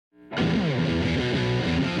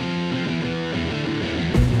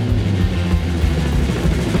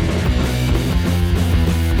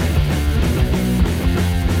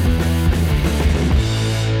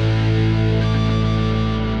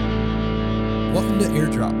Welcome to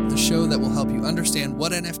Airdrop, the show that will help you understand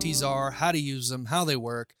what NFTs are, how to use them, how they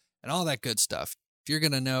work, and all that good stuff. You're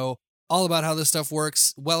going to know all about how this stuff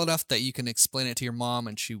works well enough that you can explain it to your mom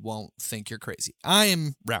and she won't think you're crazy. I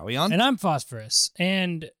am Rowion. And I'm Phosphorus.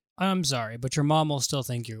 And I'm sorry, but your mom will still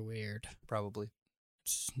think you're weird. Probably.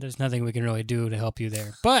 There's nothing we can really do to help you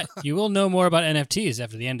there. But you will know more about NFTs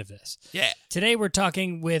after the end of this. Yeah. Today we're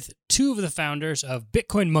talking with two of the founders of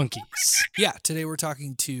Bitcoin Monkeys. Yeah, today we're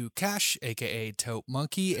talking to Cash, a.k.a. Taupe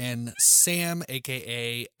Monkey, and Sam,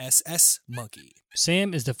 a.k.a. SS Monkey.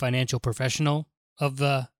 Sam is the financial professional of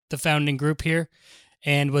the founding group here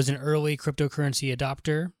and was an early cryptocurrency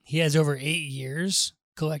adopter. He has over 8 years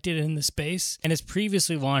collected in the space and has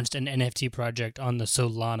previously launched an NFT project on the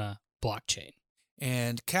Solana blockchain.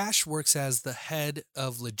 And Cash works as the head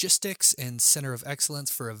of logistics and center of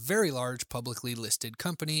excellence for a very large publicly listed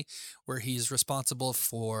company where he's responsible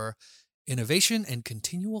for innovation and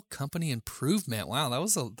continual company improvement. Wow,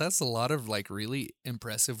 that's a lot of like really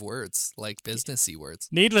impressive words, like businessy words.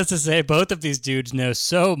 Needless to say, both of these dudes know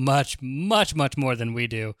so much more than we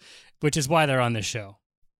do, which is why they're on this show.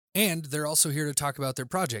 And they're also here to talk about their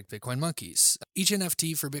project, Bitcoin Monkeys. Each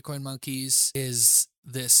NFT for Bitcoin Monkeys is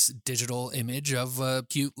this digital image of a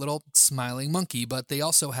cute little smiling monkey, but they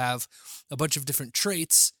also have a bunch of different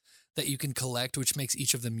traits that you can collect, which makes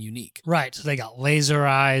each of them unique. Right. So they got laser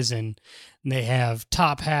eyes and they have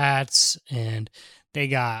top hats and they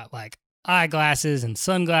got like eyeglasses and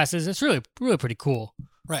sunglasses. It's really pretty cool.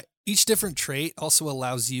 Right. Each different trait also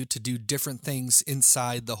allows you to do different things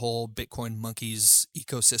inside the whole Bitcoin Monkeys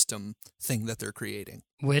ecosystem thing that they're creating,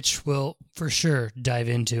 which we'll for sure dive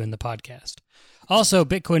into in the podcast. Also,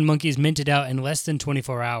 Bitcoin Monkeys minted out in less than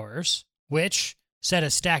 24 hours, which set a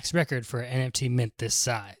Stacks record for an NFT mint this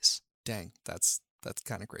size. Dang, that's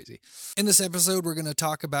kind of crazy. In this episode, we're going to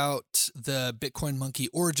talk about the Bitcoin Monkey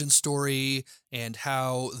origin story and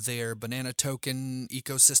how their banana token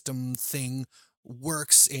ecosystem thing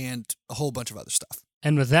works and a whole bunch of other stuff.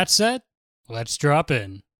 And with that said, let's drop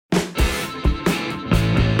in. The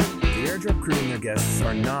Airdrop crew and their guests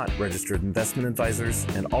are not registered investment advisors,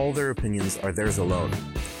 and all their opinions are theirs alone.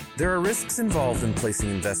 There are risks involved in placing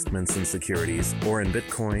investments in securities, or in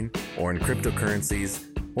Bitcoin, or in cryptocurrencies,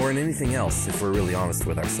 or in anything else if we're really honest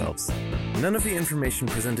with ourselves. None of the information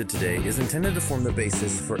presented today is intended to form the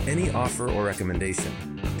basis for any offer or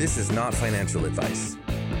recommendation. This is not financial advice.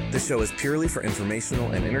 This show is purely for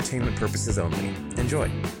informational and entertainment purposes only.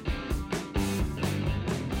 Enjoy.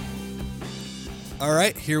 All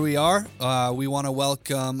right, here we are. We want to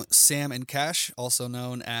welcome Sam and Cash, also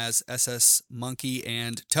known as SS Monkey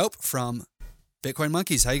and Taupe from Bitcoin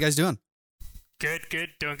Monkeys. How you guys doing? Good,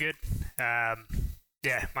 doing good.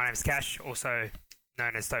 Yeah, my name's Cash, also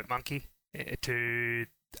known as Taupe Monkey, to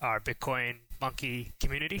our Bitcoin Monkey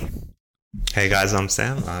community. Hey guys, I'm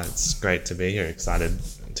Sam. It's great to be here. Excited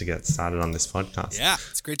to get started on this podcast. Yeah,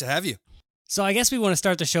 it's great to have you. So I guess we want to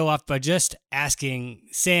start the show off by just asking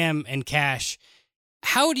Sam and Cash,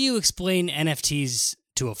 how do you explain NFTs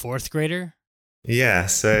to a fourth grader? Yeah,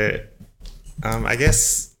 so I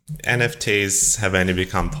guess NFTs have only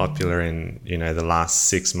become popular in, the last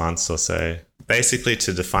 6 months or so. Basically,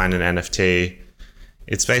 to define an NFT,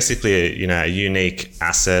 it's basically a unique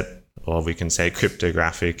asset, or we can say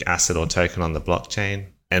cryptographic asset or token on the blockchain.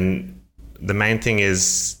 And the main thing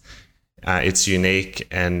is it's unique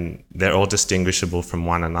and they're all distinguishable from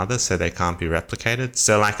one another, so they can't be replicated.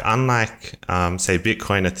 So like unlike, say,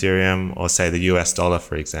 Bitcoin, Ethereum, or say the US dollar,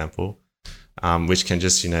 for example, which can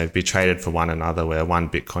just, be traded for one another, where one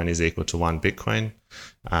Bitcoin is equal to one Bitcoin.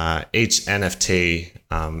 Each NFT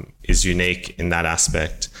is unique in that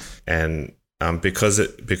aspect. And because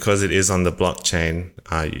it is on the blockchain,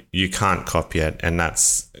 you can't copy it, and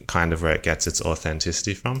that's kind of where it gets its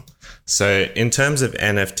authenticity from. So in terms of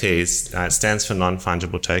NFTs, it stands for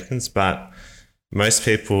non-fungible tokens, but most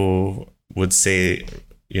people would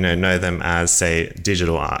know them as, say,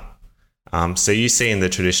 digital art. So you see in the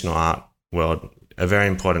traditional art world, a very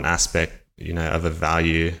important aspect, of a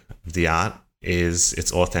value of the art is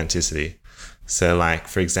its authenticity. So like,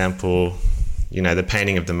 for example, the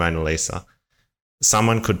painting of the Mona Lisa.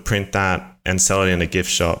 Someone could print that and sell it in a gift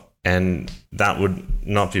shop, and that would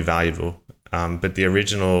not be valuable. But the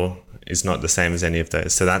original is not the same as any of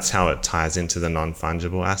those. So that's how it ties into the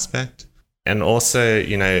non-fungible aspect. And also,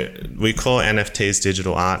 we call NFTs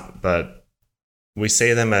digital art, but we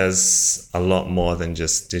see them as a lot more than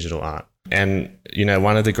just digital art. And,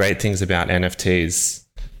 one of the great things about NFTs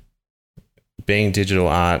being digital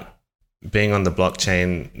art, being on the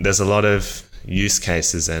blockchain, there's a lot of use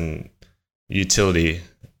cases and utility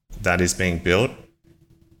that is being built,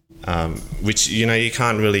 which, you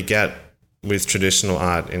can't really get with traditional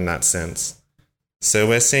art in that sense. So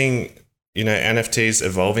we're seeing, NFTs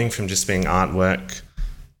evolving from just being artwork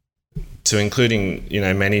to including,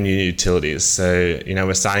 many new utilities. So,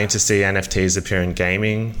 we're starting to see NFTs appear in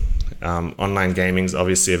gaming. Online gaming is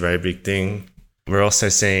obviously a very big thing. We're also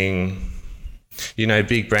seeing,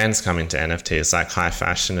 big brands come into NFTs, like high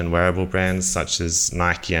fashion and wearable brands such as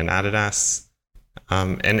Nike and Adidas.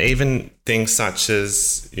 And even things such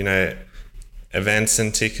as, events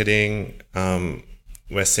and ticketing.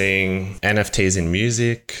 We're seeing NFTs in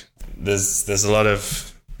music. There's a lot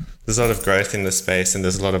of growth in the space, and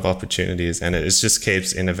there's a lot of opportunities, and it just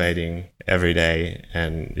keeps innovating every day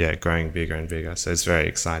and growing bigger and bigger. So it's very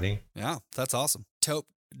exciting. Yeah, that's awesome. Taupe,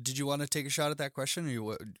 did you want to take a shot at that question,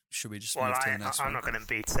 or should we just move to the next one? I'm not going to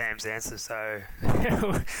beat Sam's answer, so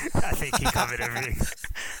I think he covered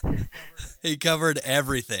everything. He covered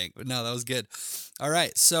everything. No, that was good. All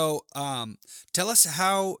right, so tell us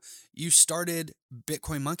how you started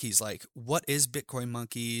Bitcoin Monkeys. Like, what is Bitcoin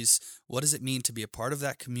Monkeys? What does it mean to be a part of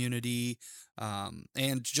that community?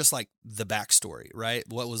 And just like the backstory, right?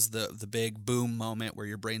 What was the big boom moment where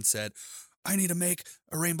your brain said, I need to make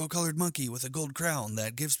a rainbow-colored monkey with a gold crown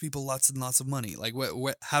that gives people lots and lots of money? Like,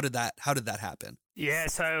 how did that happen? Yeah,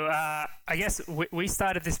 so I guess we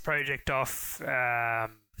started this project off.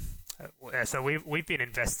 So we've been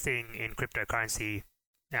investing in cryptocurrency,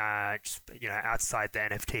 just outside the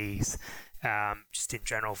NFTs, just in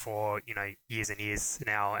general for years and years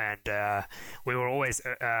now, and we were always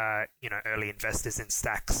early investors in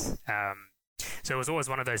Stacks. So it was always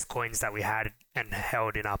one of those coins that we had and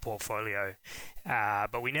held in our portfolio,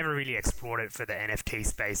 but we never really explored it for the NFT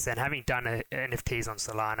space. And having done NFTs on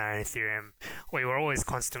Solana and Ethereum, we were always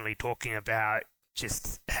constantly talking about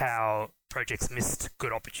just how projects missed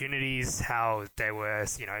good opportunities, how they were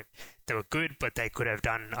good, but they could have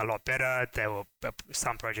done a lot better. There were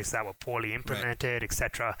some projects that were poorly implemented,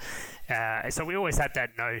 etc. So we always had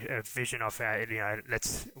that vision of,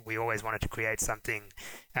 we always wanted to create something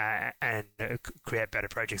and create better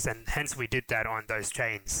projects, and hence we did that on those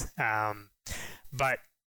chains. But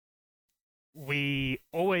we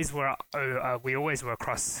always were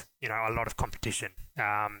across a lot of competition.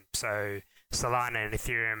 So Solana and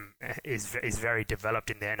Ethereum is very developed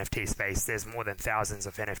in the NFT space. There's more than thousands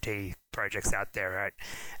of NFT projects out there, right?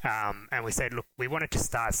 And we said, look, we wanted to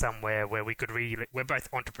start somewhere where we could we're both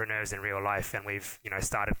entrepreneurs in real life, and we've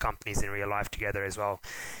started companies in real life together as well.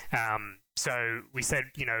 So we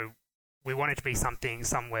said, we wanted to be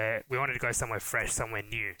somewhere. We wanted to go somewhere fresh, somewhere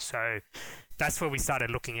new. So that's where we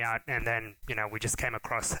started looking out, and then we just came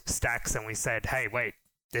across Stacks, and we said, hey, wait,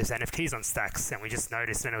 there's NFTs on Stacks, and we just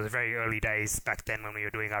noticed, and it was very early days back then when we were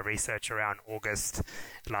doing our research around August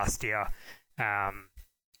last year,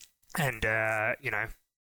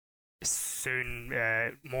 soon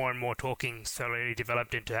more and more talking slowly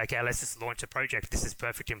developed into, okay, let's just launch a project. This is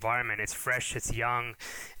perfect environment. It's fresh, it's young,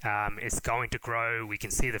 it's going to grow. We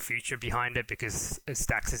can see the future behind it because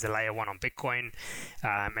Stacks is a layer 1 on Bitcoin,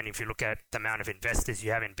 and if you look at the amount of investors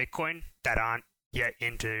you have in Bitcoin that aren't yet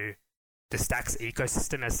into the Stacks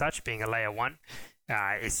ecosystem as such, being a layer 1,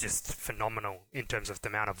 is just phenomenal in terms of the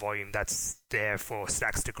amount of volume that's there for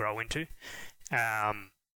Stacks to grow into.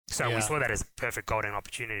 We saw that as a perfect golden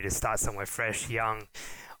opportunity to start somewhere fresh, young.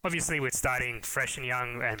 Obviously, with starting fresh and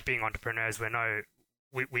young and being entrepreneurs, we know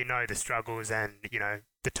the struggles and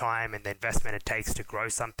the time and the investment it takes to grow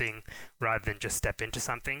something rather than just step into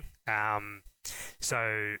something. But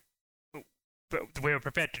we were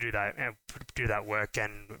prepared to do that work,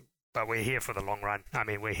 but we're here for the long run. I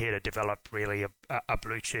mean, we're here to develop really a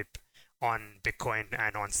blue chip on Bitcoin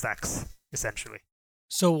and on Stacks, essentially.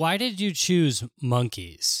 So why did you choose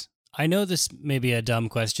monkeys? I know this may be a dumb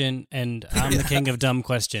question, and I'm the king of dumb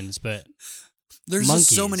questions, but there's monkeys.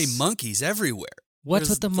 Just so many monkeys everywhere. What's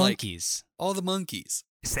with the monkeys? All the monkeys.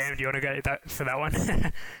 Sam, do you want to go for that one?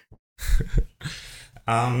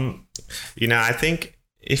 I think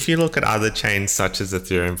if you look at other chains such as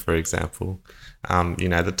Ethereum, for example,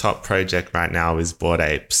 the top project right now is Bored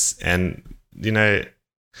Apes. And, the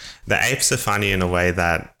apes are funny in a way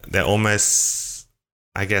that they're almost,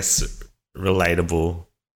 I guess, relatable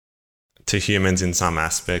to humans in some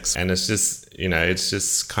aspects. And it's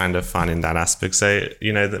just kind of fun in that aspect. So,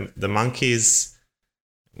 the monkeys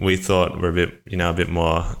we thought were a bit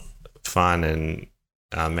more fun and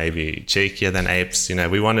maybe cheekier than apes.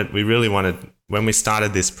 We really wanted, when we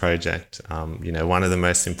started this project, one of the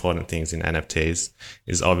most important things in NFTs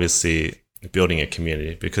is obviously building a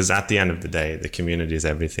community, because at the end of the day, the community is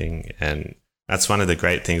everything. And that's one of the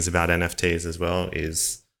great things about NFTs as well,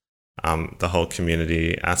 is the whole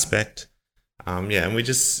community aspect. And we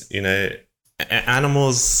just,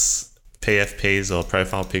 animals PFPs or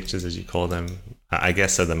profile pictures, as you call them, I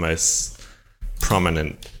guess are the most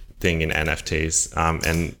prominent thing in NFTs.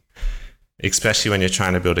 And especially when you're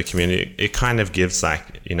trying to build a community, it kind of gives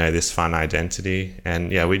like, this fun identity.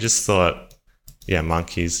 And yeah, we just thought,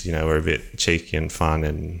 monkeys, were a bit cheeky and fun.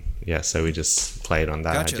 And yeah, so we just played on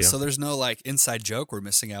that Gotcha. idea. So there's no like inside joke we're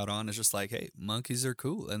missing out on. It's just like, hey, monkeys are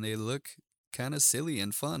cool and they look kind of silly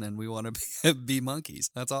and fun and we want to be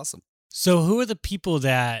monkeys. That's awesome. So who are the people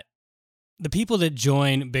that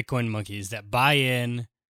join Bitcoin Monkeys, that buy in,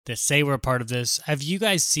 that say we're a part of this? Have you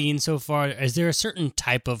guys seen so far, is there a certain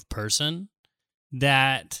type of person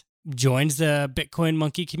that joins the Bitcoin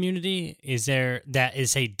Monkey community? Is there that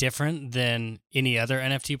is, say, different than any other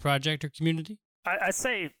NFT project or community? I'd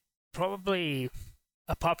say probably,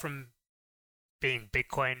 apart from being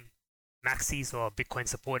Bitcoin maxis or Bitcoin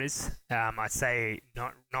supporters, I'd say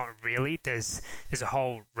not really. There's a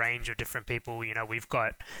whole range of different people. We've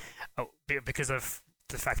got, because of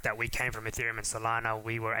the fact that we came from Ethereum and Solana,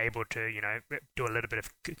 we were able to do a little bit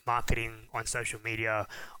of marketing on social media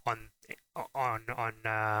on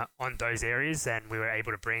those areas, and we were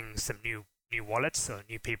able to bring some new wallets or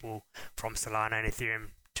new people from Solana and Ethereum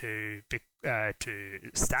to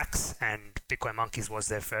Stacks, and Bitcoin Monkeys was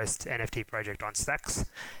their first NFT project on Stacks.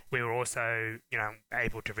 We were also,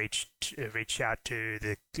 able to reach out to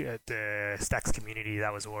the Stacks community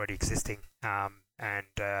that was already existing,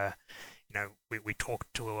 we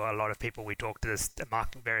talked to a lot of people. We talked to the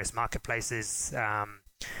various marketplaces.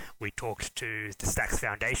 We talked to the Stacks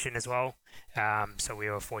Foundation as well. So we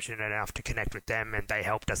were fortunate enough to connect with them, and they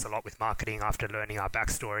helped us a lot with marketing after learning our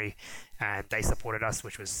backstory, and they supported us,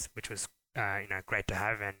 which was great to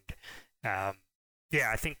have. And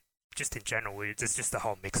I think just in general, there's just a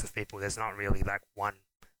whole mix of people. There's not really like one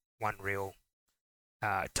real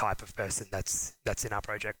type of person that's in our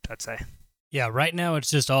project, I'd say. Yeah, right now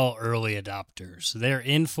it's just all early adopters. They're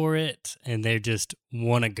in for it, and they just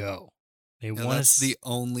want to go. That's the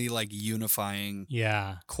only like unifying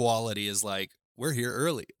quality is like, we're here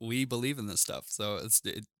early. We believe in this stuff. So it's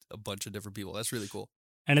a bunch of different people. That's really cool.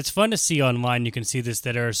 And it's fun to see online. You can see this,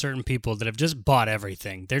 that there are certain people that have just bought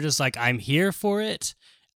everything. They're just like, I'm here for it.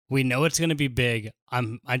 We know it's going to be big.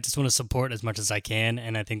 I just want to support as much as I can.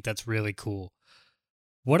 And I think that's really cool.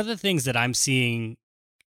 One of the things that I'm seeing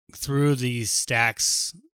through these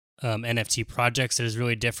Stacks NFT projects that is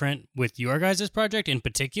really different with your guys' project in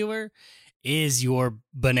particular is your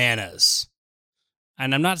bananas.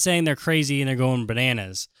 And I'm not saying they're crazy and they're going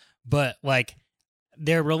bananas, but like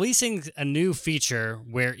they're releasing a new feature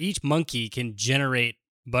where each monkey can generate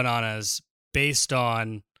bananas based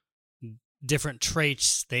on different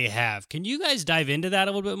traits they have. Can you guys dive into that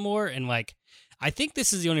a little bit more? And like, I think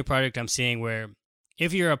this is the only project I'm seeing where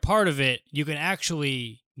if you're a part of it, you can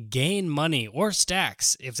actually gain money or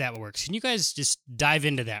stacks if that works. Can you guys just dive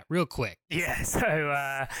into that real quick? Yeah,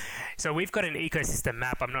 so we've got an ecosystem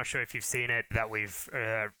map. I'm not sure if you've seen it, that we've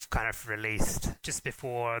kind of released just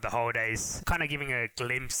before the holidays, kind of giving a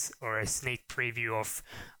glimpse or a sneak preview of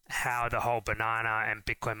how the whole Banana and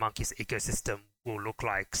Bitcoin Monkeys ecosystem will look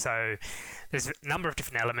like. So there's a number of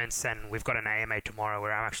different elements, and we've got an AMA tomorrow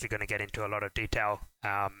where I'm actually going to get into a lot of detail.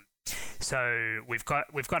 So we've got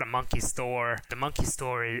a monkey store. The monkey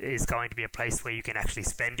store is going to be a place where you can actually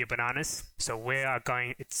spend your bananas. So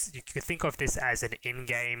you can think of this as an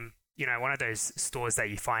in-game, one of those stores that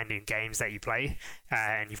you find in games that you play,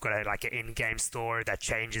 and you've got an in-game store that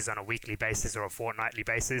changes on a weekly basis or a fortnightly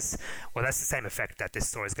basis. Well, that's the same effect that this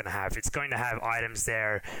store is going to have. It's going to have items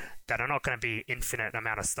there that are not going to be infinite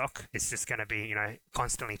amount of stock. It's just going to be,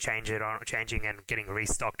 constantly changing and getting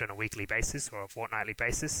restocked on a weekly basis or a fortnightly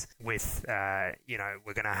basis. With, we're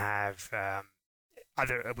going to have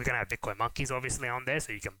we're going to have Bitcoin Monkeys obviously on there,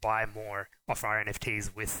 so you can buy more of our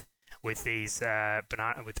NFTs with these the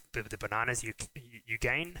bananas you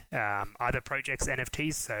gain. Other projects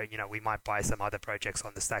NFTs, so we might buy some other projects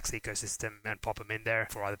on the Stacks ecosystem and pop them in there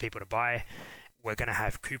for other people to buy. We're going to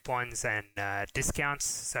have coupons and discounts,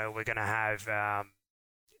 so we're going to have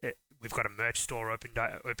we've got a merch store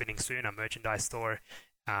opening soon, a merchandise store.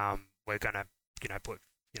 We're going to put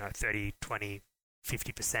 30, 20,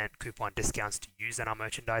 50% coupon discounts to use in our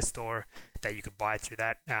merchandise store that you can buy through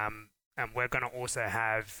that. And we're going to also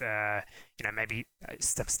have, maybe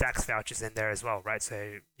some Stacks vouchers in there as well, right?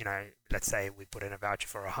 So, let's say we put in a voucher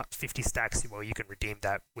for 50 stacks. Well, you can redeem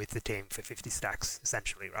that with the team for 50 stacks,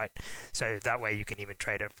 essentially, right? So that way you can even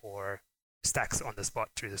trade it for stacks on the spot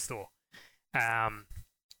through the store.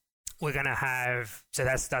 we're going to have, so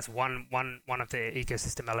that's one of the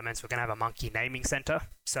ecosystem elements. We're going to have a monkey naming center.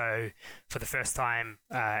 So for the first time,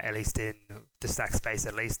 at least in the Stack space,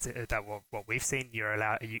 at least that what we've seen,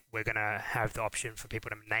 we're going to have the option for people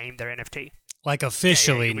to name their NFT. Like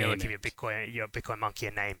officially you'll be able name to give your Bitcoin monkey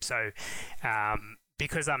a name. So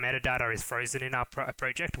because our metadata is frozen in our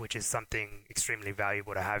project, which is something extremely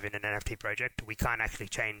valuable to have in an NFT project, we can't actually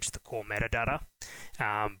change the core metadata,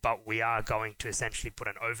 but we are going to essentially put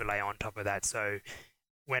an overlay on top of that. So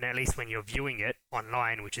at least when you're viewing it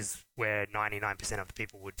online, which is where 99% of the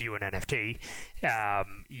people would view an NFT,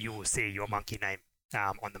 you will see your monkey name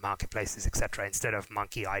on the marketplaces, etc., instead of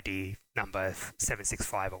monkey ID number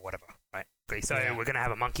 765 or whatever, right? So we're going to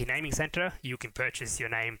have a monkey naming center. You can purchase your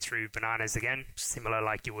name through Bananas again, similar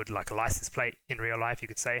like you would like a license plate in real life, you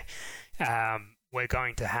could say. We're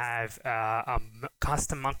going to have a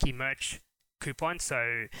custom monkey merch coupon.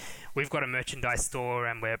 So we've got a merchandise store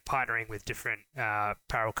and we're partnering with different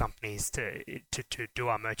apparel companies to do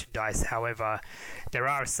our merchandise. However, there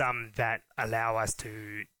are some that allow us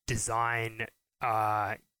to design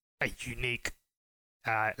a unique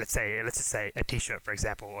let's just say a t-shirt, for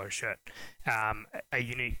example, or a shirt, a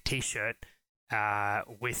unique t-shirt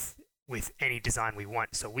with any design we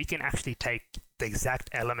want. So we can actually take the exact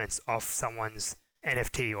elements of someone's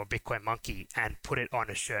NFT or Bitcoin monkey and put it on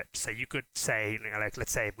a shirt. So you could say, like,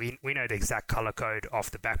 let's say we know the exact color code of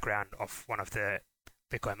the background of one of the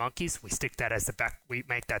Bitcoin monkeys. We stick that as the back. We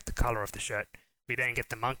make that the color of the shirt. We then get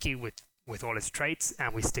the monkey with all its traits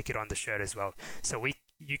and we stick it on the shirt as well. So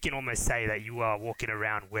you can almost say that you are walking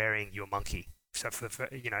around wearing your monkey. So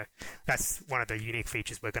that's one of the unique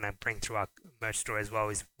features we're going to bring through our merch store as well.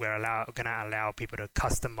 Is we're going to allow people to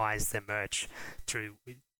customize their merch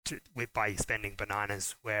by spending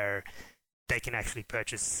Bananas, where they can actually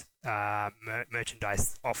purchase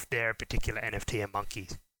merchandise off their particular NFT and monkey.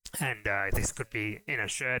 And this could be in a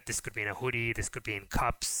shirt, this could be in a hoodie, this could be in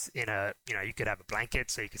cups, you could have a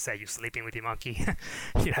blanket, so you could say you're sleeping with your monkey,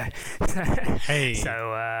 Hey.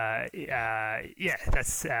 So,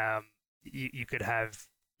 that's, you could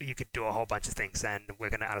do a whole bunch of things, and we're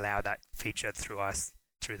going to allow that feature through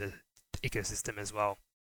the ecosystem as well.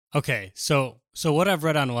 Okay, so what I've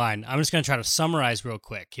read online, I'm just going to try to summarize real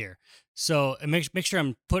quick here. So make sure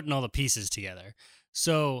I'm putting all the pieces together.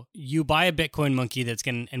 So you buy a Bitcoin monkey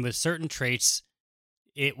and with certain traits,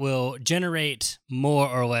 it will generate more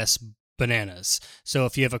or less bananas. So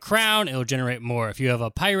if you have a crown, it will generate more. If you have a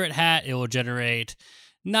pirate hat, it will generate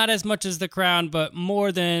not as much as the crown, but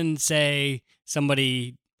more than, say, a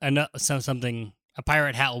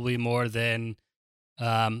pirate hat will be more than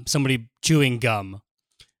somebody chewing gum,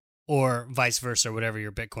 or vice versa, whatever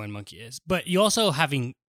your Bitcoin monkey is. But you have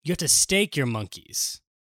to stake your monkeys.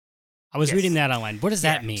 I was reading that online. What does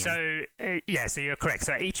that mean? So so you're correct.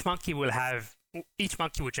 So each monkey will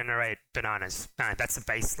generate bananas. That's a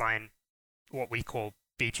baseline, what we call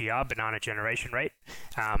BGR, banana generation rate.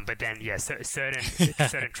 But then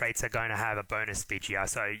certain traits are going to have a bonus BGR.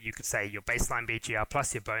 So you could say your baseline BGR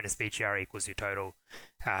plus your bonus BGR equals your total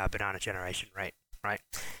banana generation rate, right?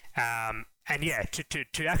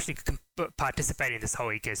 To actually participate in this whole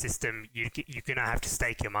ecosystem, you're going to have to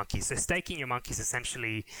stake your monkeys. So staking your monkeys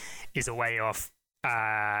essentially is a way of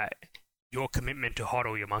your commitment to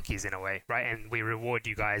hodl your monkeys in a way, right? And we reward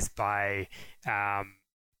you guys by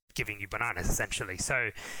giving you bananas, essentially. So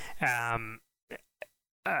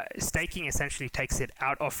staking essentially takes it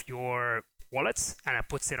out of your wallets and it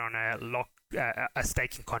puts it on a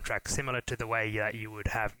staking contract, similar to the way that you would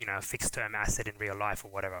have, a fixed term asset in real life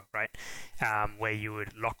or whatever, right? Where you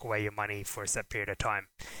would lock away your money for a set period of time.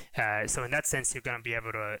 So in that sense, you're going to be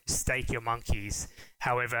able to stake your monkeys.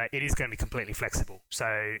 However, it is going to be completely flexible.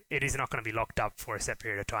 So it is not going to be locked up for a set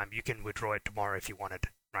period of time. You can withdraw it tomorrow if you wanted,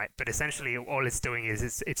 right? But essentially all it's doing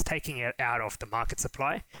is it's taking it out of the market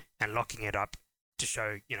supply and locking it up to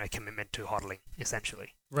show, commitment to hodling, essentially.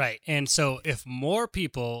 Right. And so if more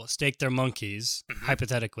people stake their monkeys,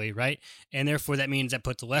 hypothetically, right, and therefore that means that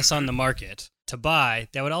puts less on the market to buy,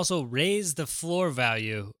 that would also raise the floor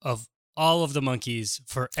value of all of the monkeys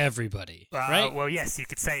for everybody, right? Well, yes, you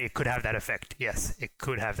could say it could have that effect. Yes, it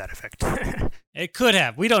could have that effect. It could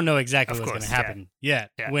have. We don't know exactly what's going to happen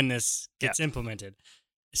yet when this gets implemented.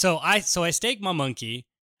 So I stake my monkey.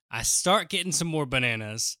 I start getting some more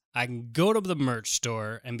bananas. I can go to the merch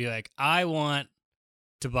store and be like, I want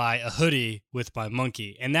to buy a hoodie with my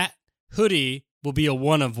monkey. And that hoodie will be a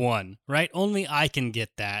one of one, right? Only I can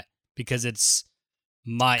get that because it's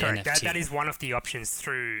my Correct. NFT. That is one of the options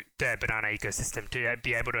through the Banana ecosystem, to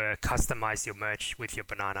be able to customize your merch with your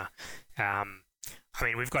banana. I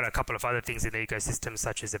mean, we've got a couple of other things in the ecosystem,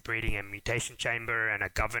 such as a breeding and mutation chamber and a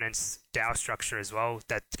governance DAO structure as well,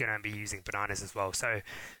 that's going to be using bananas as well. So,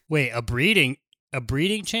 wait, a breeding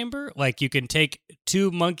chamber? Like you can take 2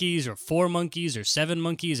 monkeys or 4 monkeys or 7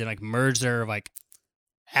 monkeys and like merge their like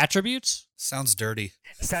attributes? Sounds dirty.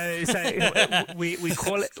 So we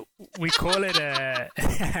call it a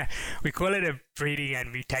we call it a breeding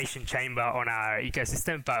and mutation chamber on our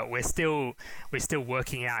ecosystem, but we're still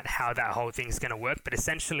working out how that whole thing is going to work. But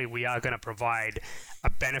essentially, we are going to provide a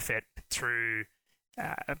benefit through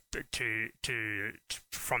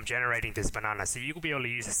from generating this banana. So you will be able to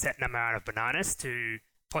use a set amount of bananas to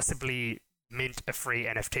possibly mint a free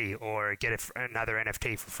NFT or get another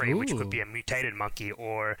NFT for free. Ooh. Which could be a mutated monkey,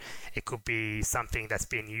 or it could be something that's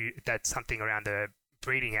something around the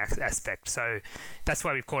breeding aspect. So that's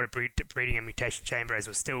why we've called it breeding and mutation chamber, as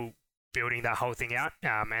we're still building that whole thing out,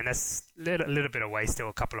 and that's a little bit away, still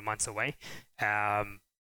a couple of months away.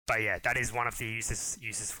 But yeah, that is one of the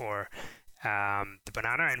uses for the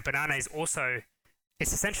banana. And banana is also,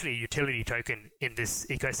 it's essentially a utility token in this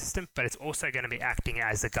ecosystem, but it's also going to be acting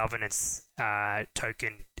as a governance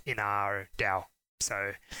token in our DAO.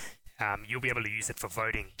 So you'll be able to use it for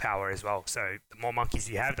voting power as well. So the more monkeys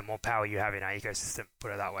you have, the more power you have in our ecosystem,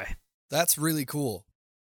 put it that way. That's really cool.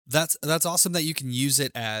 That's awesome that you can use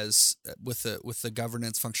it as with the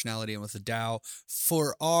governance functionality and with the DAO.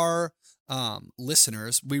 For our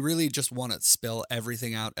listeners, we really just want to spell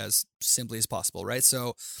everything out as simply as possible, right?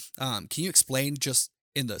 So can you explain just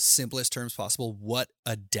in the simplest terms possible what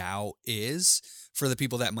a DAO is for the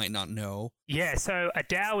people that might not know? Yeah, so a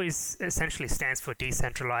DAO is essentially stands for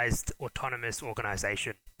Decentralized Autonomous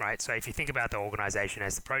Organization, right? So if you think about the organization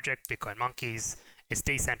as the project, Bitcoin Monkeys, it's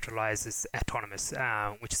decentralized, it's autonomous,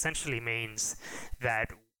 which essentially means that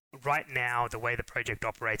right now, the way the project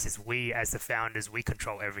operates is we, as the founders, we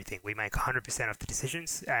control everything. We make 100% of the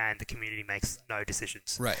decisions, and the community makes no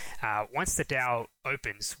decisions. Right. Once the DAO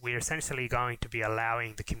opens, we're essentially going to be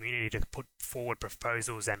allowing the community to put forward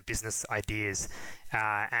proposals and business ideas.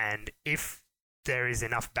 And if there is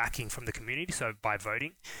enough backing from the community, so by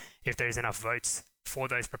voting, if there is enough votes for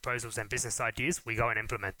those proposals and business ideas, we go and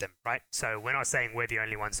implement them, right? So we're not saying we're the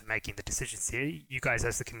only ones making the decisions here. You guys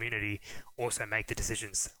as the community also make the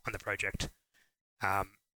decisions on the project. And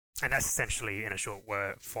that's essentially, in a short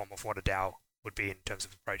form of what a DAO would be in terms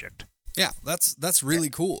of a project. Yeah, that's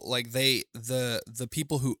really cool. Like the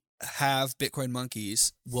people who have Bitcoin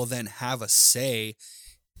Monkeys will then have a say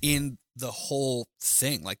in the whole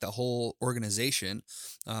thing, like the whole organization,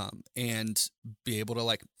 and be able to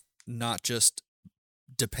like not just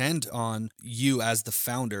depend on you as the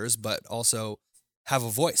founders, but also have a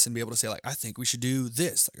voice and be able to say like, I think we should do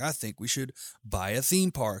this. Like, I think we should buy a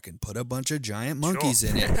theme park and put a bunch of giant monkeys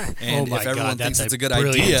in it. And if everyone thinks it's a good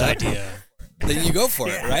idea, then you go for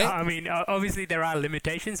it, right? I mean, obviously there are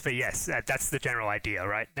limitations, but yes, that's the general idea,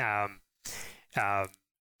 right?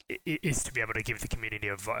 Is to be able to give the community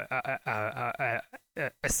a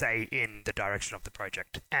say in the direction of the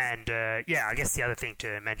project. And yeah, I guess the other thing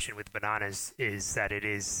to mention with bananas is that it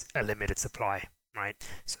is a limited supply, right?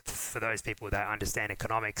 So for those people that understand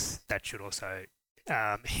economics, that should also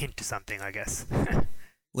hint to something, I guess.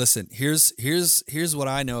 Listen, here's what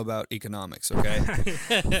I know about economics, okay?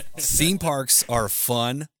 Theme parks are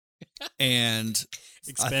fun, and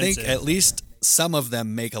expensive. I think at least some of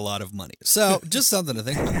them make a lot of money. So just something to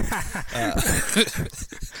think about.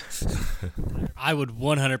 I would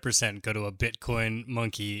 100% go to a Bitcoin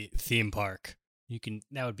Monkey theme park.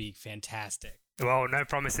 That would be fantastic. Well, no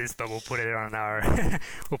promises, but we'll put it on our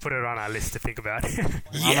list to think about.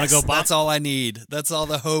 Yes, that's all I need. That's all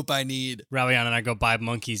the hope I need. Ravian and I go buy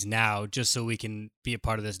monkeys now, just so we can be a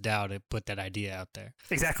part of this DAO to put that idea out there.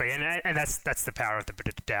 Exactly, and that's the power of the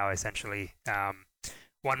DAO essentially.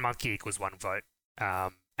 1 monkey equals 1 vote,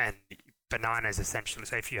 and bananas essentially.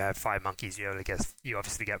 So if you have 5 monkeys, you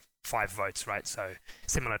obviously get 5 votes, right? So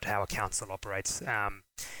similar to how a council operates, and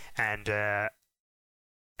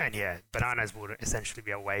yeah, bananas would essentially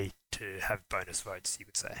be a way to have bonus votes, you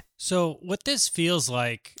could say. So what this feels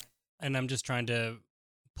like, and I'm just trying to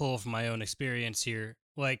pull from my own experience here,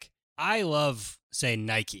 like I love, say,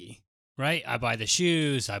 Nike, right? I buy the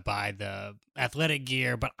shoes, I buy the athletic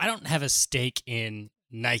gear, but I don't have a stake in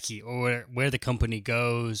Nike or where the company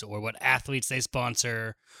goes or what athletes they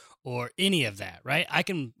sponsor or any of that, right? I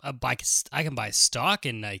can buy stock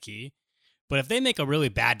in Nike, but if they make a really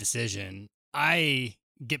bad decision, I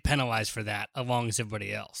get penalized for that along with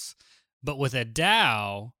everybody else. But with a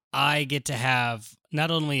DAO, I get to have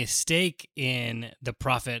not only a stake in the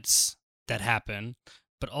profits that happen,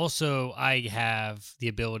 but also I have the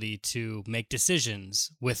ability to make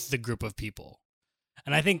decisions with the group of people.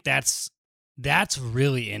 And I think that's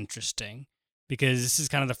really interesting, because this is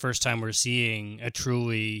kind of the first time we're seeing a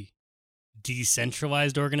truly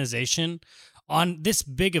decentralized organization on this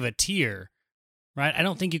big of a tier, right? I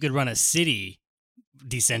don't think you could run a city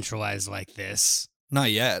decentralized like this.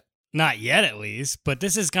 Not yet. Not yet, at least. But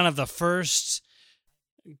this is kind of the first,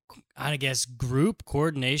 I guess, group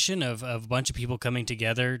coordination of a bunch of people coming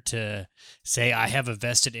together to say, I have a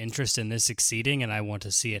vested interest in this succeeding and I want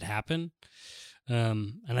to see it happen.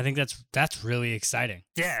 And I think that's really exciting.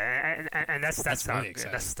 Yeah, and that's really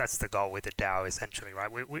exciting. That's the goal with the DAO, essentially,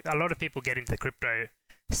 right? A lot of people get into the crypto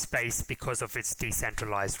space because of its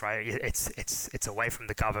decentralized, right? It's away from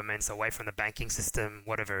the governments, away from the banking system,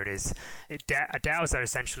 whatever it is. DAOs are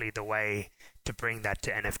essentially the way to bring that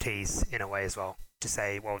to NFTs in a way as well. To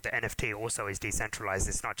say, well, the NFT also is decentralized.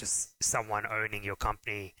 It's not just someone owning your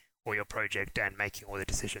company or your project and making all the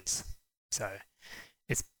decisions. So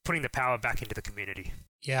it's putting the power back into the community.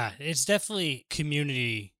 Yeah, it's definitely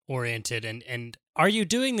community oriented. And are you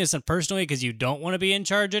doing this personally because you don't want to be in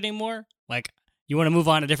charge anymore? Like, you want to move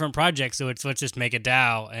on to different projects, so let's just make a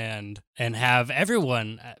DAO and have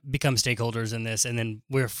everyone become stakeholders in this, and then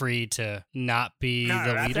we're free to not be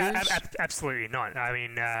the leaders? Absolutely not. I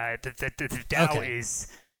mean, the DAO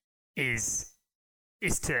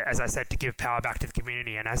is to, as I said, to give power back to the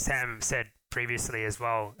community. And as Sam said previously as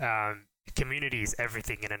well, community is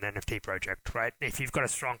everything in an NFT project, right? If you've got a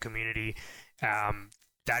strong community,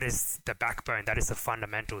 that is the backbone, that is the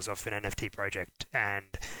fundamentals of an NFT project. And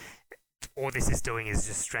all this is doing is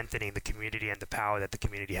just strengthening the community and the power that the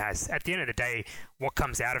community has. At the end of the day, what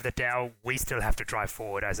comes out of the DAO, we still have to drive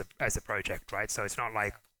forward as a project, right? So it's not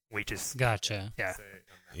like we just... Gotcha. Yeah.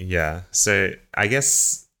 Yeah. So I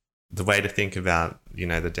guess the way to think about, the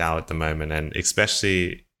DAO at the moment, and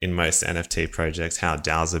especially in most NFT projects, how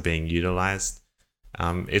DAOs are being utilized,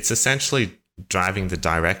 it's essentially driving the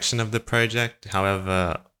direction of the project.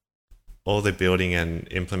 However, all the building and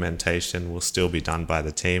implementation will still be done by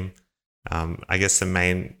the team. I guess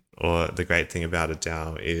the great thing about a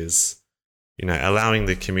DAO is, allowing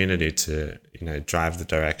the community to, drive the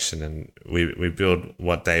direction, and we build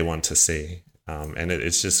what they want to see. And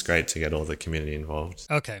it's just great to get all the community involved.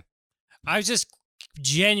 Okay. I was just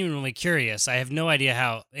genuinely curious. I have no idea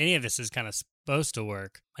how any of this is kind of supposed to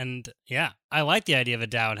work. And yeah, I like the idea of a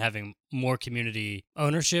DAO and having more community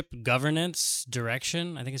ownership, governance,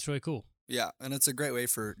 direction. I think it's really cool. Yeah, and it's a great way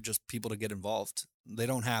for just people to get involved. They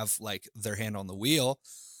don't have like their hand on the wheel,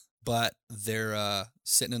 but they're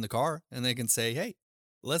sitting in the car and they can say, "Hey,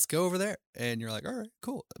 let's go over there," and you're like, "All right,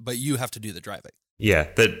 cool." But you have to do the driving. Yeah,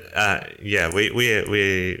 but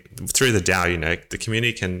we through the DAO, the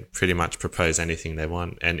community can pretty much propose anything they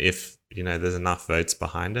want, and if there's enough votes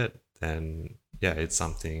behind it, then it's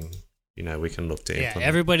something we can look to implement. Yeah,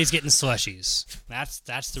 everybody's getting slushies.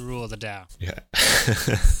 That's the rule of the DAO. Yeah.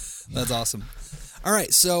 That's awesome. All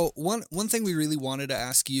right, so one thing we really wanted to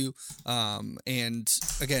ask you, and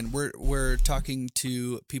again, we're talking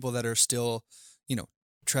to people that are still,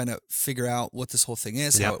 trying to figure out what this whole thing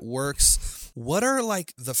is, how it works. What are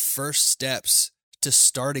like the first steps to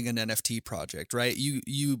starting an NFT project, right?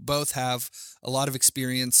 You both have a lot of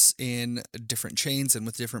experience in different chains and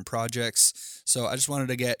with different projects. So I just wanted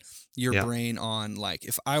to get your brain on, like,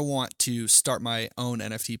 if I want to start my own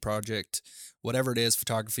NFT project, whatever it is,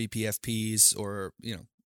 photography, PFPs, or,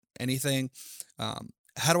 anything,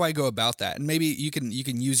 how do I go about that? And maybe you can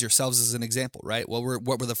use yourselves as an example, right? What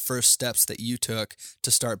were the first steps that you took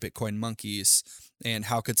to start Bitcoin Monkeys, and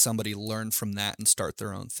how could somebody learn from that and start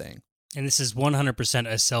their own thing? And this is 100%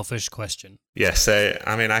 a selfish question. Yeah, so,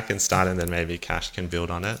 I can start and then maybe Cash can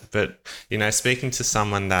build on it. But, speaking to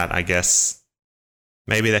someone that I guess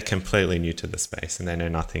maybe they're completely new to the space and they know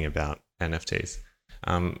nothing about NFTs.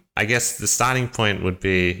 I guess the starting point would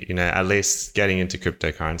be, at least getting into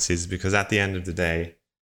cryptocurrencies, because at the end of the day,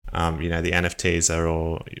 the NFTs are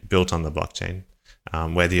all built on the blockchain,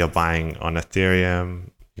 whether you're buying on Ethereum,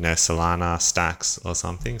 Solana, Stacks or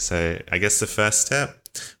something. So I guess the first step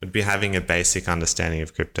would be having a basic understanding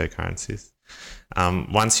of cryptocurrencies.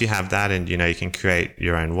 Once you have that, and you can create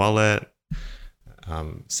your own wallet,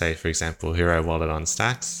 say for example Hero Wallet on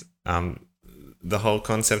Stacks, the whole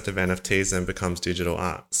concept of NFTs then becomes digital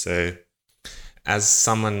art. So as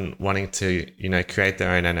someone wanting to create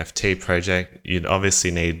their own NFT project, you'd obviously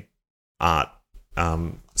need art.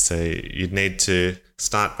 So you'd need to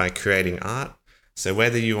start by creating art. So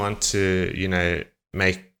whether you want to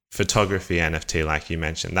make photography NFT, like you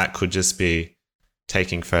mentioned, that could just be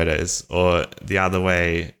taking photos, or the other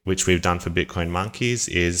way, which we've done for Bitcoin Monkeys,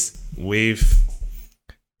 is we've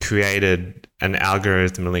created an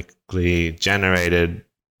algorithmically generated,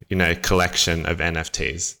 collection of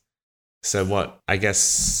NFTs. So what I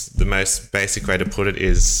guess the most basic way to put it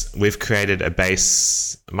is we've created a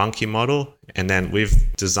base monkey model, and then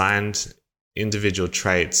we've designed individual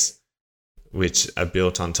traits which are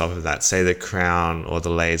built on top of that, say the crown or the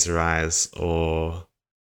laser eyes or,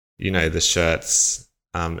 the shirts.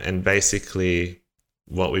 And basically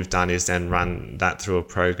what we've done is then run that through a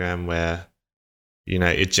program where,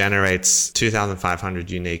 it generates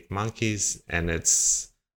 2,500 unique monkeys, and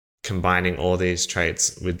it's combining all these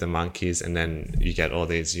traits with the monkeys, and then you get all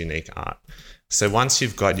these unique art. So once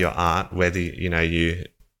you've got your art, whether, you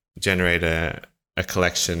generate a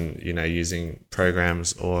collection, using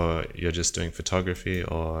programs, or you're just doing photography,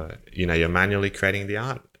 or, you're manually creating the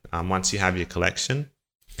art. Once you have your collection,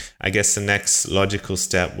 I guess the next logical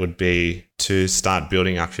step would be to start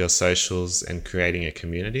building up your socials and creating a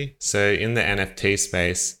community. So in the NFT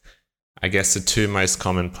space, I guess the two most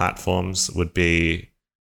common platforms would be,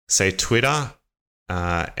 say, Twitter,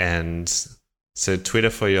 and so Twitter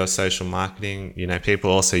for your social marketing. People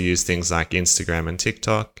also use things like Instagram and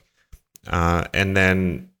TikTok. And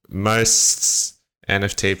then most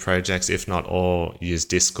NFT projects, if not all, use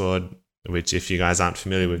Discord, which, if you guys aren't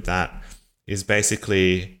familiar with that, is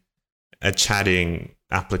basically a chatting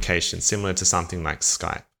application similar to something like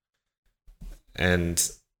Skype.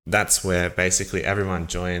 And that's where basically everyone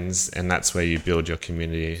joins, and that's where you build your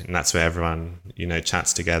community, and that's where everyone,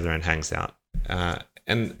 chats together and hangs out.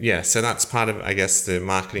 So that's part of, I guess, the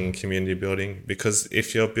marketing and community building, because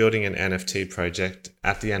if you're building an NFT project,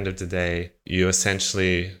 at the end of the day, you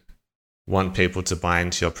essentially want people to buy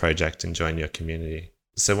into your project and join your community.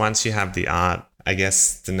 So once you have the art, I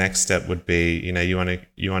guess the next step would be, you want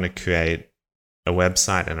to create a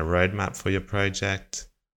website and a roadmap for your project.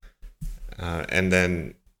 And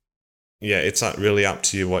then, it's really up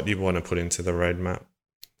to you what you want to put into the roadmap.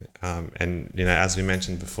 And, as we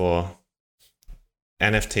mentioned before,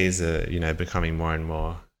 NFTs are, becoming more and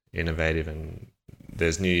more innovative, and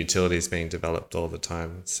there's new utilities being developed all the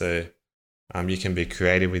time. So you can be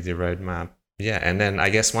creative with your roadmap. Yeah. And then I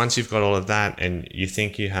guess once you've got all of that and you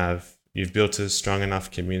think you've built a strong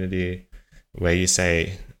enough community where you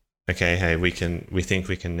say, okay, hey, we think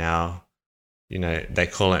we can now, they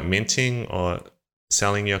call it minting or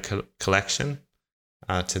selling your collection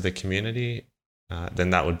to the community,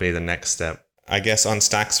 then that would be the next step. I guess on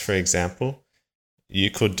Stacks, for example,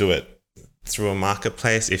 you could do it through a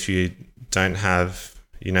marketplace if you don't have,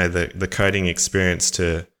 the coding experience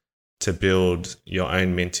to build your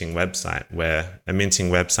own minting website, where a minting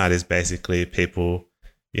website is basically people,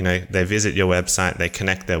 they visit your website, they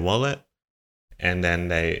connect their wallet, and then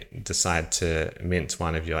they decide to mint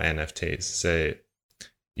one of your NFTs. So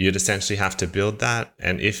you'd essentially have to build that.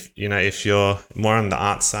 And if you're more on the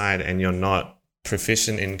art side and you're not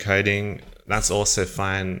proficient in coding, that's also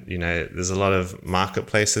fine. There's a lot of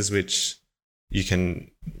marketplaces which you can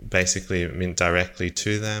basically mint directly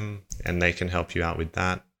to them, and they can help you out with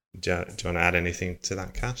that. Do you want to add anything to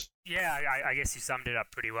that, Cash? Yeah, I guess you summed it up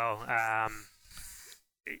pretty well.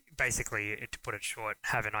 Basically, to put it short,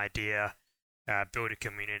 have an idea, build a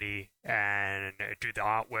community, and do the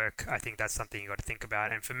artwork. I think that's something you got to think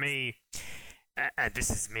about. And for me, and this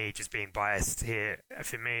is me just being biased here,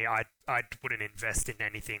 for me, I wouldn't invest in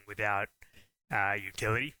anything without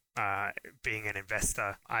utility. Being an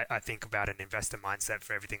investor, I think about an investor mindset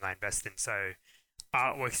for everything I invest in. So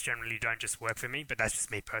artworks generally don't just work for me, but that's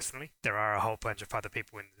just me personally. There are a whole bunch of other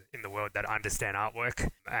people in the world that understand artwork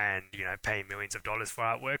and, pay millions of dollars for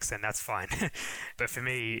artworks, and that's fine. But for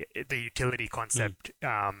me, the utility concept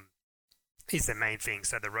is the main thing.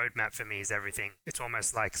 So the roadmap for me is everything. It's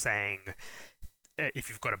almost like saying, if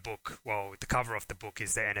you've got a book, well, the cover of the book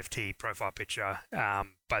is the NFT profile picture,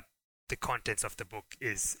 but the contents of the book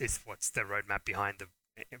is what's the roadmap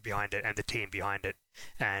behind it and the team behind it,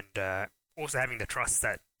 and also having the trust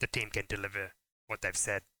that the team can deliver what they've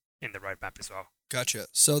said in the roadmap as well. Gotcha.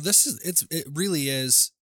 So it really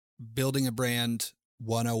is building a brand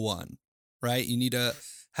 101, right? You need to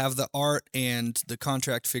have the art and the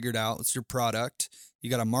contract figured out. It's your product. You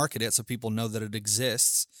got to market it so people know that it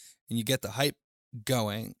exists, and you get the hype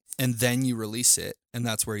going, and then you release it. And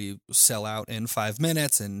that's where you sell out in 5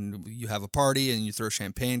 minutes, and you have a party and you throw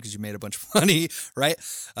champagne because you made a bunch of money, right?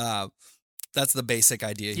 That's the basic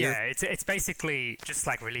idea here. Yeah, it's basically just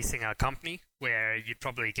like releasing a company where you'd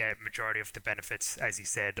probably get majority of the benefits, as you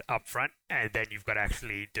said, up front, and then you've got to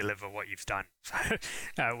actually deliver what you've done.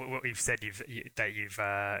 What you've said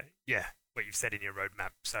what you've said in your roadmap.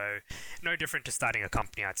 So no different to starting a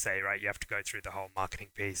company, I'd say, right? You have to go through the whole marketing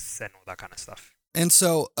piece and all that kind of stuff. And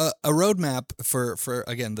so a roadmap for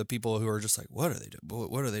again the people who are just like, what are they doing?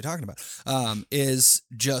 What are they talking about? Is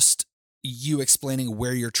just you explaining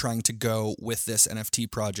where you're trying to go with this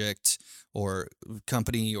NFT project or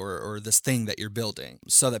company or this thing that you're building,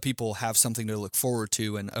 so that people have something to look forward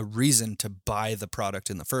to and a reason to buy the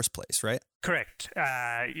product in the first place, right? Correct.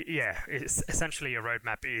 Yeah. It's essentially, a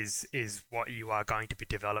roadmap is what you are going to be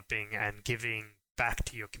developing and giving back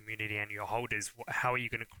to your community and your holders. How are you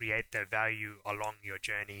going to create their value along your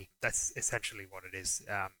journey? That's essentially what it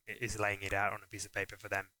is laying it out on a piece of paper for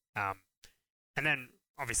them. And then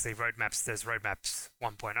obviously roadmaps, there's roadmaps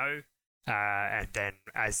 1.0, and then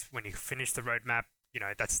when you finish the roadmap,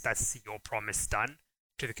 that's your promise done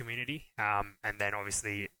to the community. And then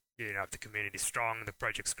obviously, if the community is strong, the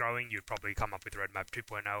project's growing, you'd probably come up with roadmap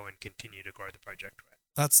 2.0 and continue to grow the project.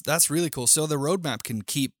 Right? That's really cool. So the roadmap can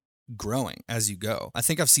keep growing as you go. I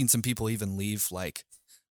think I've seen some people even leave like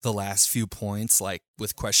the last few points like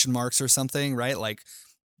with question marks or something, right? Like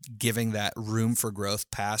giving that room for growth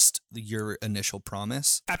past your initial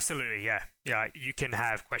promise. Absolutely, yeah. You can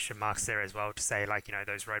have question marks there as well to say like,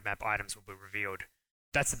 those roadmap items will be revealed.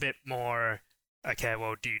 That's a bit more, okay,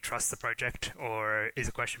 well, do you trust the project, or is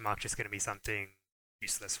a question mark just going to be something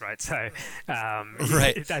useless, right? So,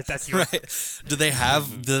 right. That's your... right. Do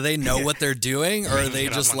they know what they're doing, or are they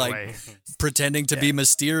just like pretending to be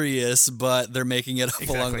mysterious, but they're making it up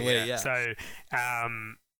along the way? Yeah. So,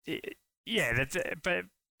 but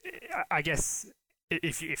I guess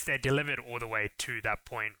if they're delivered all the way to that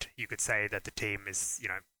point, you could say that the team is,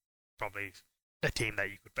 probably a team that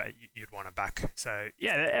you'd want to back. So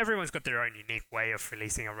yeah, everyone's got their own unique way of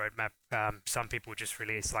releasing a roadmap. Some people just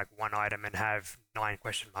release like one item and have 9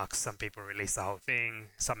 question marks. Some people release the whole thing.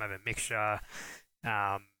 Some have a mixture.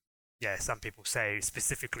 Some people say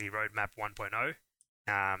specifically roadmap 1.0,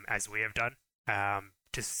 as we have done,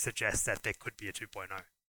 to suggest that there could be a 2.0,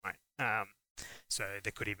 right? So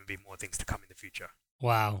there could even be more things to come in the future.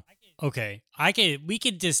 Wow. Okay. We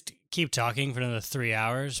could just keep talking for another 3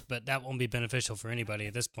 hours, but that won't be beneficial for anybody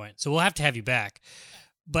at this point. So we'll have to have you back.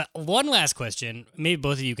 But one last question, maybe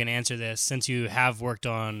both of you can answer this since you have worked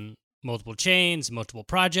on multiple chains, multiple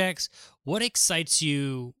projects. What excites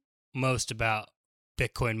you most about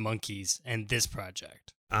Bitcoin Monkeys and this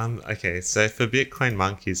project? Okay, so for Bitcoin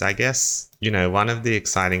Monkeys, I guess, one of the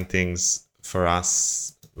exciting things for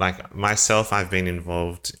us, like myself, I've been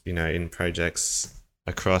involved, in projects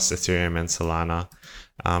across Ethereum and Solana.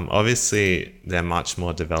 Obviously, they're much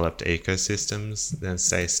more developed ecosystems than,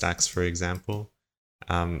 say, Stacks, for example.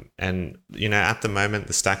 And, at the moment,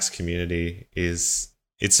 the Stacks community it's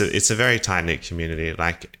a very tight-knit community.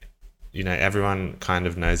 Like, everyone kind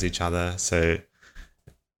of knows each other. So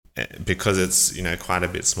because it's, quite a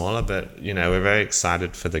bit smaller, but, we're very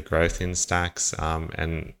excited for the growth in Stacks.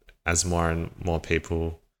 And as more and more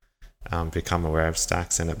people become aware of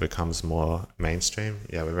Stacks and it becomes more mainstream,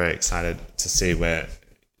 we're very excited to see where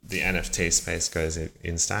the NFT space goes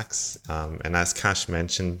in Stacks. And as Cash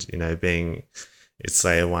mentioned, being it's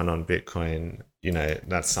layer 1 on Bitcoin,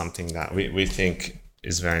 that's something that we think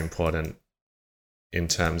is very important in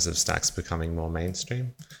terms of Stacks becoming more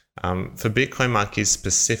mainstream. For Bitcoin Monkeys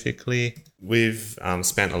specifically, we've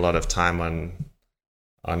spent a lot of time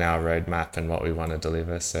on our roadmap and what we want to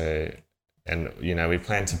deliver. So, and we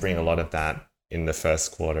plan to bring a lot of that in the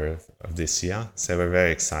first quarter of this year. So we're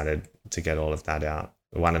very excited to get all of that out.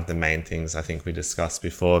 One of the main things I think we discussed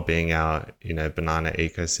before being our, banana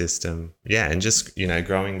ecosystem. Yeah, and just,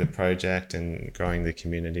 growing the project and growing the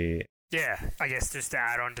community. Yeah, I guess just to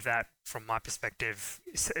add on to that from my perspective,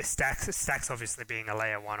 Stacks obviously being a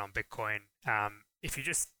layer 1 on Bitcoin. If you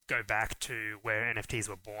just go back to where NFTs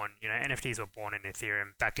were born, NFTs were born in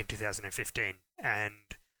Ethereum back in 2015, and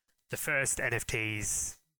the first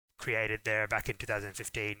NFTs created there back in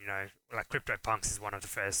 2015, like CryptoPunks is one of the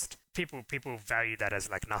first. People value that as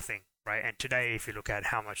like nothing, right? And today, if you look at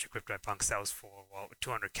how much a CryptoPunk sells for, well,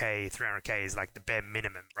 200K, 300K is like the bare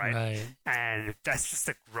minimum, right? And that's just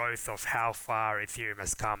the growth of how far Ethereum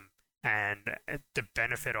has come. And the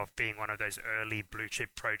benefit of being one of those early blue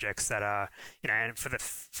chip projects that are, and for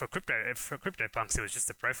CryptoPunks, it was just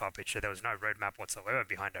a profile picture. There was no roadmap whatsoever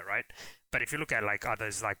behind it, right? But if you look at like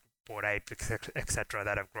others like Bored Ape, etc.,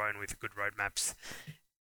 that have grown with good roadmaps,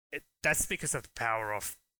 that's because of the power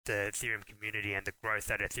of the Ethereum community and the growth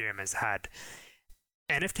that Ethereum has had.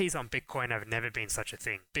 NFTs on Bitcoin have never been such a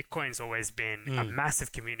thing. Bitcoin's always been a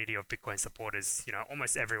massive community of Bitcoin supporters.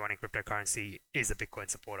 Almost everyone in cryptocurrency is a Bitcoin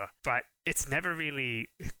supporter, but it's never really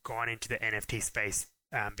gone into the NFT space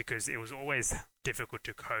because it was always difficult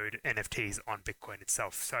to code NFTs on Bitcoin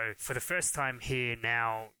itself. So for the first time here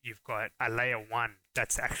now, you've got a layer 1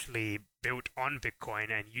 that's actually built on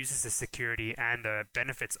Bitcoin and uses the security and the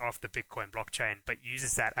benefits of the Bitcoin blockchain, but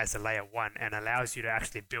uses that as a layer 1 and allows you to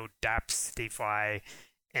actually build dApps, DeFi,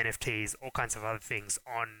 NFTs, all kinds of other things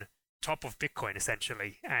on top of Bitcoin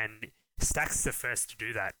essentially. And Stacks is the first to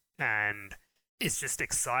do that. And it's just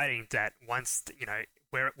exciting that once,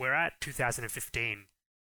 we're at 2015,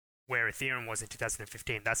 where Ethereum was in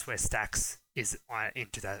 2015, that's where Stacks is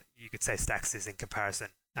into that. You could say Stacks is in comparison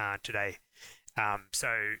today.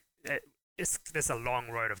 So there's a long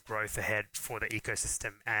road of growth ahead for the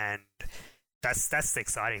ecosystem, and that's the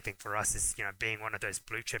exciting thing for us is being one of those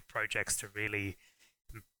blue chip projects to really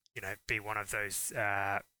be one of those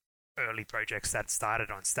early projects that started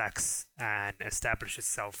on Stacks and established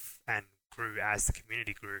itself and grew as the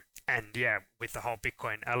community grew. And with the whole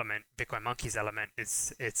Bitcoin Monkeys element,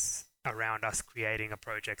 it's around us creating a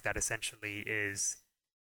project that essentially is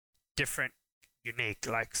different, unique.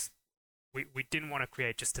 Like we didn't want to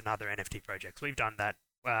create just another NFT project. We've done that.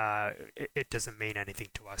 It doesn't mean anything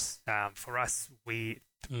to us. For us, we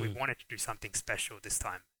wanted to do something special this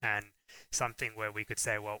time, and something where we could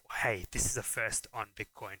say, well, hey, this is a first on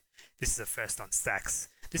Bitcoin. This is a first on Stacks.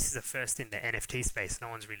 This is a first in the NFT space. No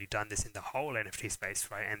one's really done this in the whole NFT space,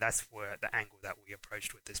 right? And that's where the angle that we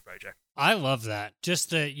approached with this project. I love that.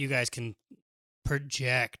 Just that you guys can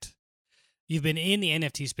project. You've been in the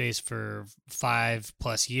NFT space for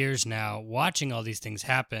 5+ years now, watching all these things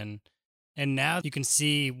happen. And now you can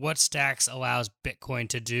see what Stacks allows Bitcoin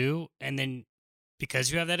to do. And then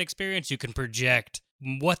because you have that experience, you can project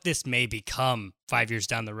what this may become 5 years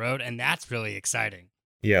down the road. And that's really exciting.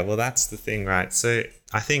 Yeah, well, that's the thing, right? So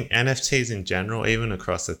I think NFTs in general, even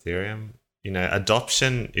across Ethereum,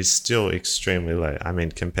 adoption is still extremely low. I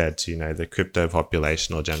mean, compared to, the crypto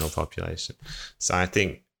population or general population. So I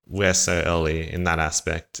think we're so early in that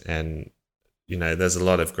aspect, and, there's a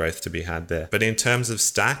lot of growth to be had there. But in terms of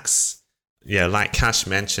Stacks, like Cash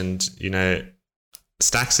mentioned,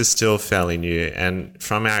 Stacks is still fairly new. And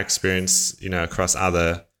from our experience, across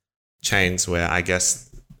other chains where I guess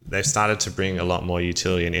they've started to bring a lot more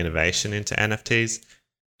utility and innovation into NFTs.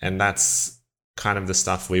 And that's kind of the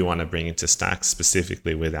stuff we want to bring into Stacks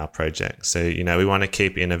specifically with our project. So, we want to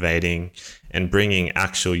keep innovating and bringing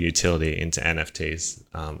actual utility into NFTs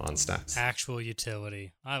on Stacks. Actual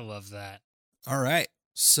utility. I love that. All right.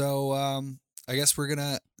 So I guess we're going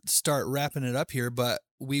to start wrapping it up here, but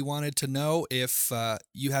we wanted to know if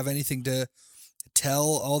you have anything to tell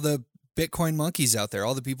all the Bitcoin monkeys out there,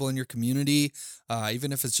 all the people in your community,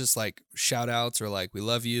 even if it's just like shout outs or like we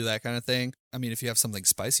love you, that kind of thing. I mean, if you have something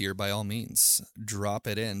spicier, by all means, drop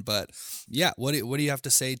it in. But what do you have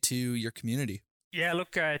to say to your community? Yeah,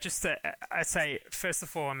 look, I'd say, first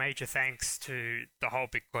of all, a major thanks to the whole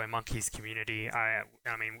Bitcoin Monkeys community. I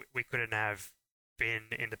mean, we couldn't have been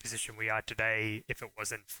in the position we are today if it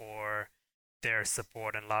wasn't for their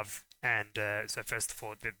support and love. And so first of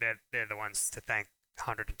all, they're the ones to thank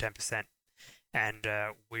 110%. And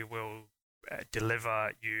we will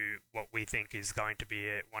deliver you what we think is going to be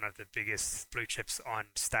one of the biggest blue chips on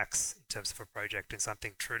Stacks in terms of a project, and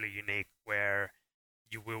something truly unique where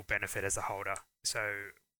you will benefit as a holder. So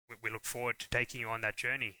we look forward to taking you on that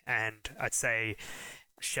journey. And I'd say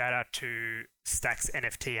shout out to Stacks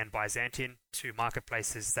NFT and Byzantium, two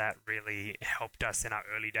marketplaces that really helped us in our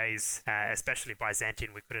early days, especially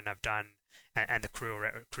Byzantium. We couldn't have done, and the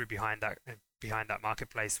crew behind that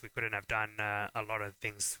marketplace, we couldn't have done a lot of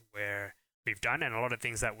things where we've done, and a lot of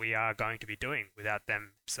things that we are going to be doing without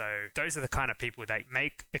them. So those are the kind of people that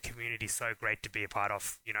make a community so great to be a part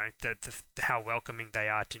of. How welcoming they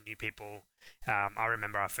are to new people. I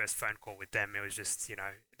remember our first phone call with them. It was just,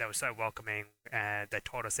 they were so welcoming, and they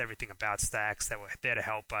taught us everything about Stacks. They were there to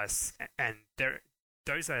help us, and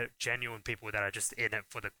those are genuine people that are just in it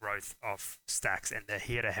for the growth of Stacks, and they're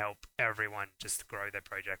here to help everyone just grow their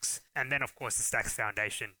projects. And then, of course, the Stacks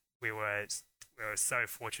Foundation. We were so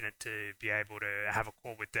fortunate to be able to have a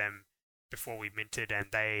call with them before we minted, and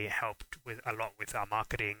they helped a lot with our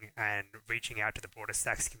marketing and reaching out to the broader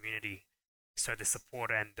Stacks community. So the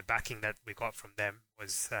support and the backing that we got from them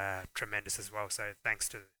was tremendous as well. So thanks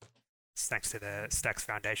to the Stacks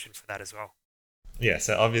Foundation for that as well. Yeah,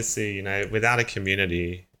 so obviously, without a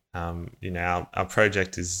community, our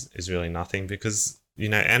project is really nothing, because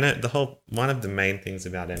and one of the main things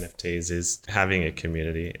about NFTs is having a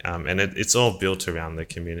community, and it's all built around the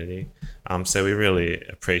community. So we really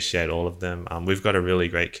appreciate all of them. We've got a really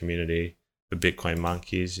great community for Bitcoin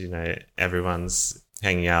Monkeys. Everyone's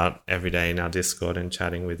hanging out every day in our Discord and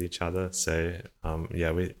chatting with each other. So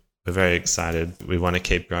we're very excited. We want to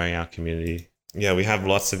keep growing our community. Yeah, we have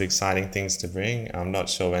lots of exciting things to bring. I'm not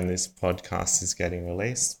sure when this podcast is getting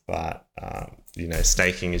released, but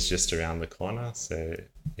staking is just around the corner. So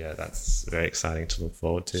yeah, that's very exciting to look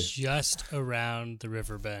forward to. Just around the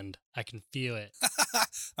river bend. I can feel it.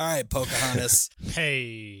 All right, Pocahontas.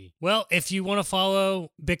 Hey. Well, if you want to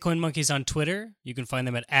follow Bitcoin Monkeys on Twitter, you can find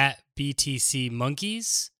them at BTC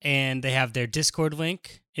Monkeys, and they have their Discord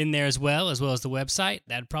link in there as well as the website.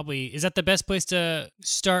 Is that the best place to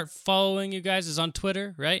start following you guys, is on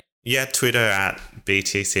Twitter, right? Yeah, Twitter at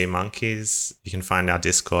BTC Monkeys. You can find our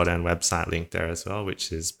Discord and website link there as well,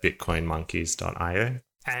 which is bitcoinmonkeys.io.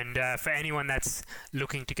 And for anyone that's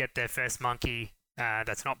looking to get their first monkey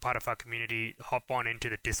that's not part of our community, hop on into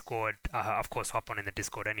the Discord. Of course, hop on in the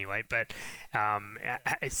Discord anyway. But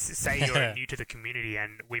say you're new to the community,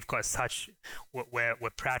 and we've got we're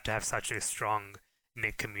proud to have such a strong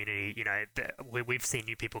knit community. We've seen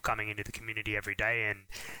new people coming into the community every day, and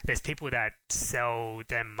there's people that sell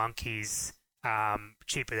their monkeys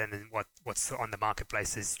cheaper than what's on the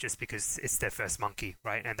marketplaces just because it's their first monkey,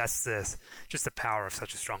 right? And that's just the power of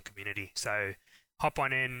such a strong community. So hop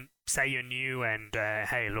on in, say you're new, and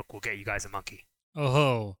hey, look, we'll get you guys a monkey.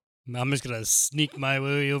 Oh, I'm just going to sneak my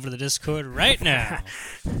way over to the Discord right now.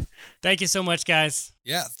 Thank you so much, guys.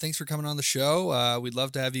 Yeah, thanks for coming on the show. We'd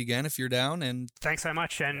love to have you again if you're down. And thanks so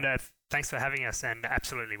much, and thanks for having us. And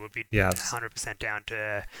absolutely, we'll be 100% down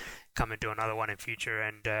to come and do another one in future.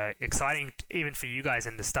 And exciting even for you guys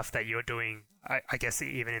and the stuff that you're doing. I guess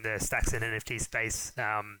even in the Stacks and NFT space,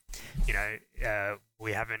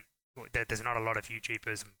 there's not a lot of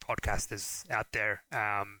YouTubers and podcasters out there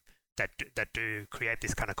that do create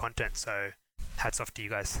this kind of content. So hats off to you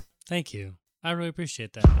guys. Thank you. I really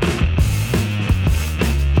appreciate that.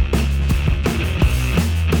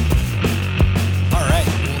 All right.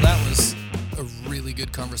 Well, that was a really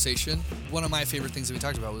good conversation. One of my favorite things that we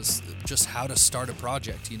talked about was just how to start a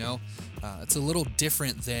project. It's a little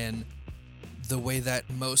different than the way that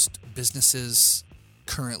most businesses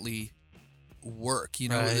currently work.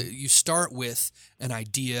 Right. You start with an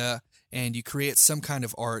idea and you create some kind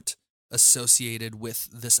of art associated with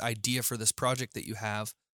this idea for this project that you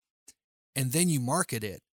have, and then you market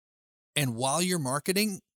it. And while you're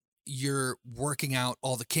marketing, you're working out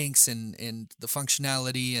all the kinks and the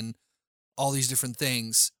functionality and all these different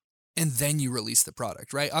things, and then you release the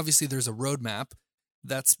product, right? Obviously, there's a roadmap.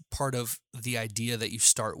 That's part of the idea that you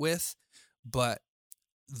start with, but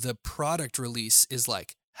the product release is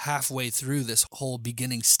like halfway through this whole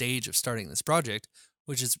beginning stage of starting this project,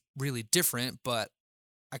 which is really different, but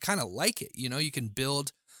I kind of like it. You can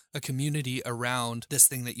build a community around this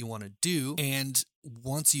thing that you want to do, and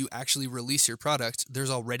once you actually release your product, there's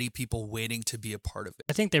already people waiting to be a part of it.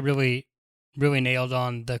 I think they really nailed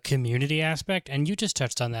on the community aspect, and you just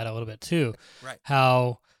touched on that a little bit too. Right.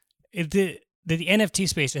 How the NFT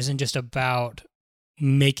space isn't just about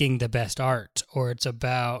making the best art, or it's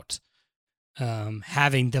about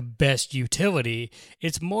having the best utility.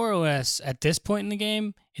 It's more or less, at this point in the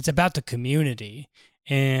game, it's about the community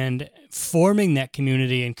and forming that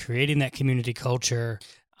community and creating that community culture.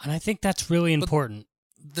 And I think that's really important.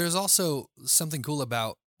 But there's also something cool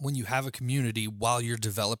about when you have a community while you're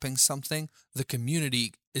developing something, the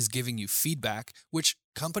community is giving you feedback, which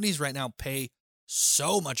companies right now pay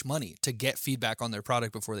so much money to get feedback on their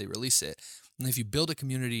product before they release it. And if you build a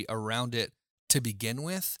community around it to begin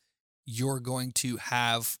with, you're going to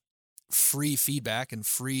have free feedback and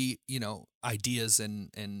free, ideas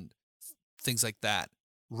and things like that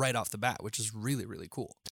right off the bat, which is really, really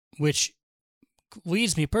cool. Which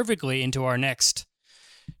leads me perfectly into our next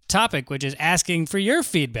topic, which is asking for your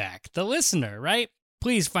feedback, the listener, right?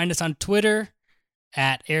 Please find us on Twitter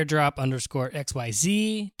at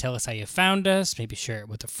airdrop_XYZ. Tell us how you found us. Maybe share it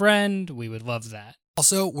with a friend. We would love that.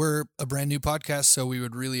 Also, we're a brand new podcast, so we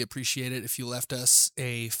would really appreciate it if you left us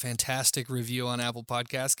a fantastic review on Apple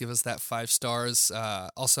Podcasts. Give us that 5 stars.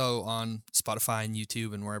 Also on Spotify and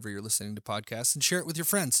YouTube and wherever you're listening to podcasts, and share it with your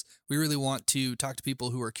friends. We really want to talk to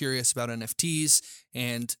people who are curious about NFTs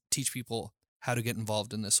and teach people how to get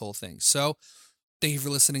involved in this whole thing. So thank you for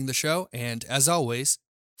listening to the show, and as always,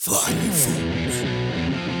 fly, you fools.